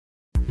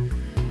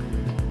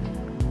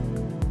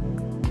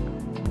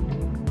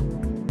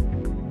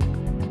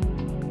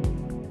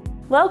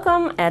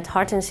Welcome at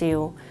Heart and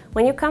Ziel.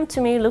 When you come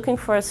to me looking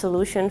for a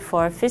solution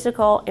for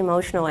physical,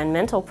 emotional and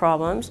mental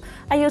problems,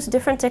 I use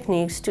different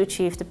techniques to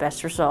achieve the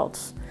best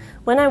results.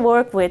 When I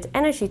work with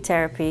energy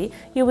therapy,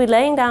 you'll be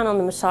laying down on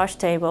the massage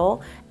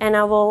table and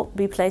I will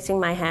be placing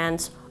my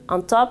hands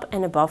on top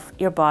and above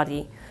your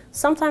body.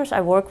 Sometimes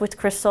I work with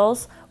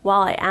crystals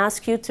while I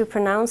ask you to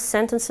pronounce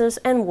sentences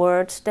and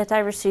words that I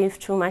receive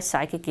through my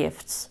psychic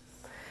gifts.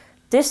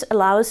 This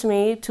allows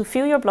me to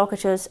feel your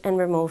blockages and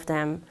remove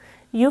them.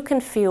 You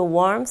can feel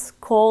warmth,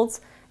 cold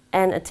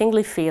and a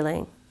tingly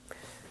feeling.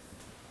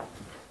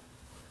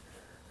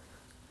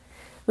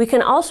 We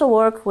can also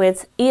work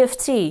with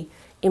EFT,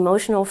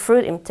 Emotional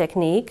Freedom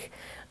Technique,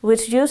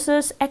 which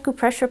uses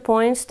acupressure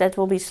points that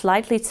will be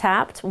slightly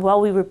tapped while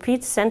we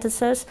repeat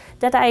sentences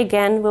that I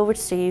again will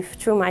receive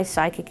through my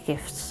psychic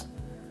gifts.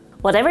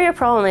 Whatever your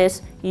problem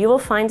is, you will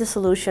find the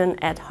solution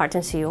at Heart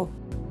and Ziel.